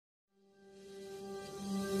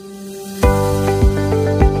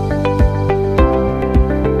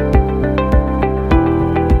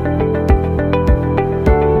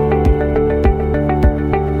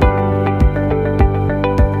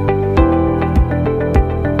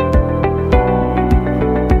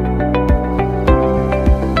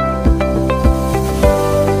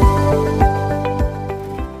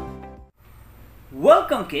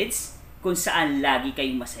kids, kung saan lagi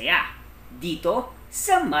kayong masaya. Dito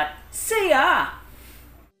sa Mat Saya!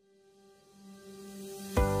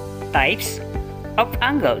 Types of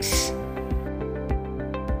angles.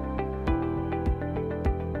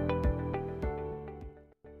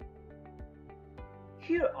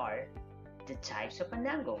 Here are the types of an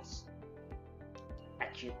angles: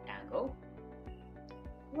 acute angle,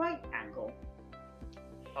 right angle,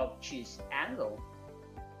 obtuse angle,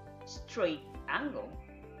 straight angle,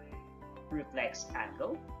 reflex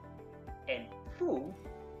angle, and full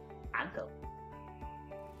angle.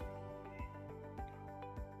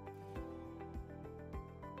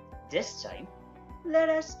 This time, let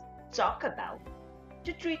us talk about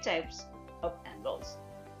the three types of angles: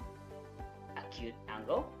 acute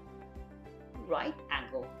angle, right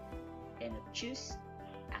angle, and obtuse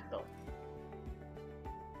angle.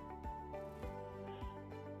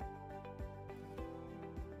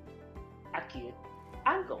 Acute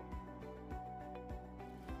angle.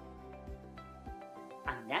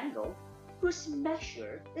 An angle whose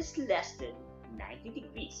measure is less than 90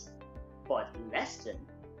 degrees, but less than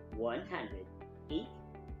 108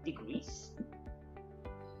 degrees.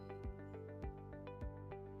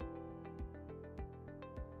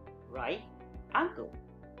 Right angle.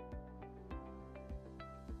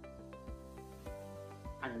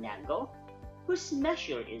 An angle whose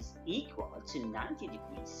measure is equal to 90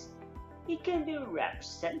 degrees. It can be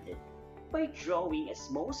represented by drawing a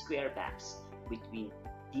small square box between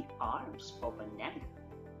the arms of an angle.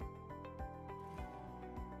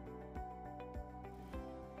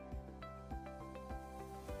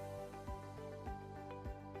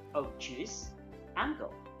 Obtuse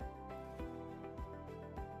angle.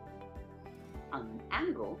 An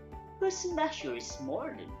angle whose measure is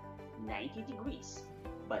more than 90 degrees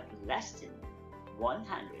but less than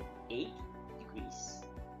 108 degrees.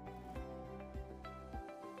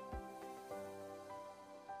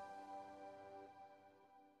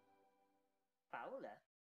 Paula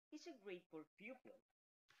is a grade 4 pupil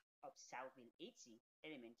of Southfield HC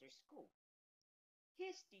Elementary School.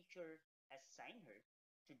 His teacher assigned her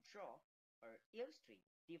to draw or illustrate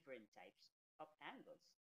different types of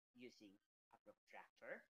angles using a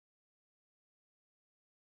protractor,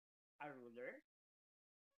 a ruler,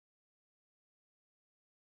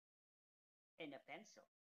 and a pencil.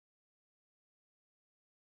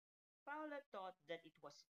 Paula thought that it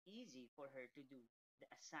was easy for her to do the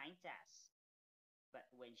assigned task, but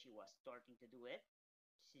when she was starting to do it,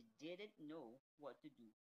 she didn't know what to do,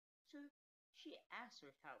 so she asked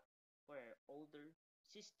her help for her older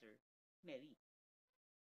sister, Mary.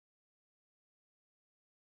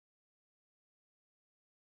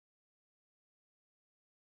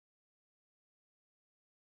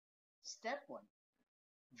 Step 1.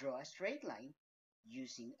 Draw a straight line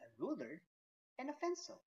using a ruler and a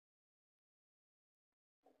pencil.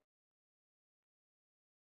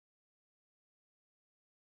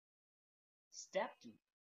 Step 2.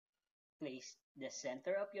 Place the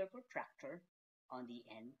center of your protractor on the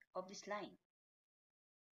end of this line.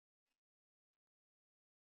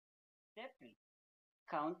 Step 3.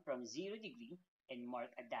 Count from 0 degree and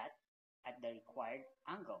mark a dot at the required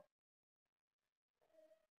angle.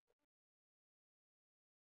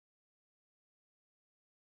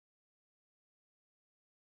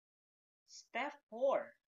 Step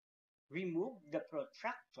 4. Remove the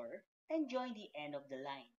protractor and join the end of the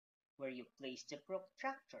line where you place the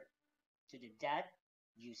protractor to the dot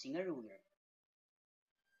using a ruler.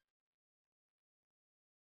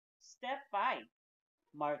 Step 5.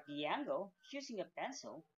 Mark the angle using a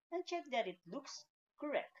pencil and check that it looks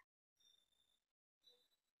correct.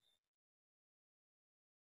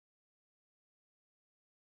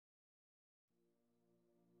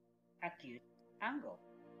 Acute angle.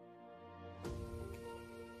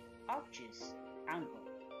 Obtuse angle.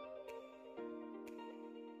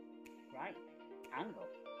 Right angle.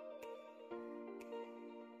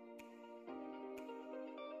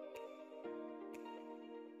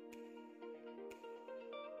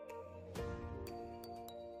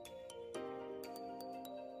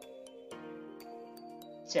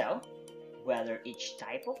 Tell whether each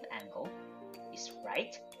type of angle is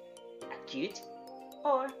right, acute,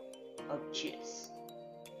 or obtuse.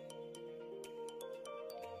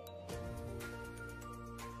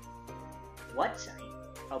 What type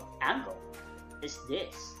of angle is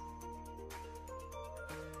this?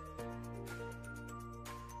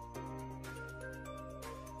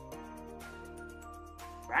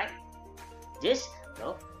 Right, this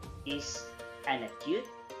angle is an acute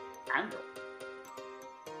angle.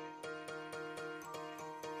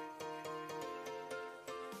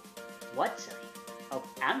 What type of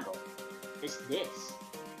angle is this?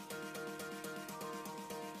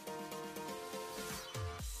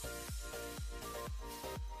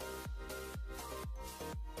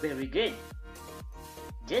 Very good.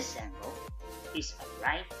 This angle is a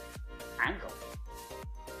right angle.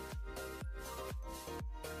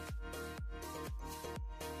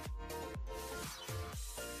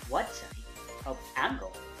 What type of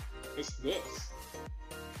angle is this?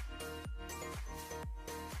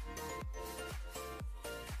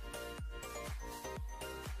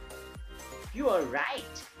 You are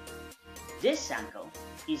right. This angle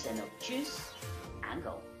is an obtuse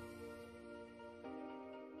angle.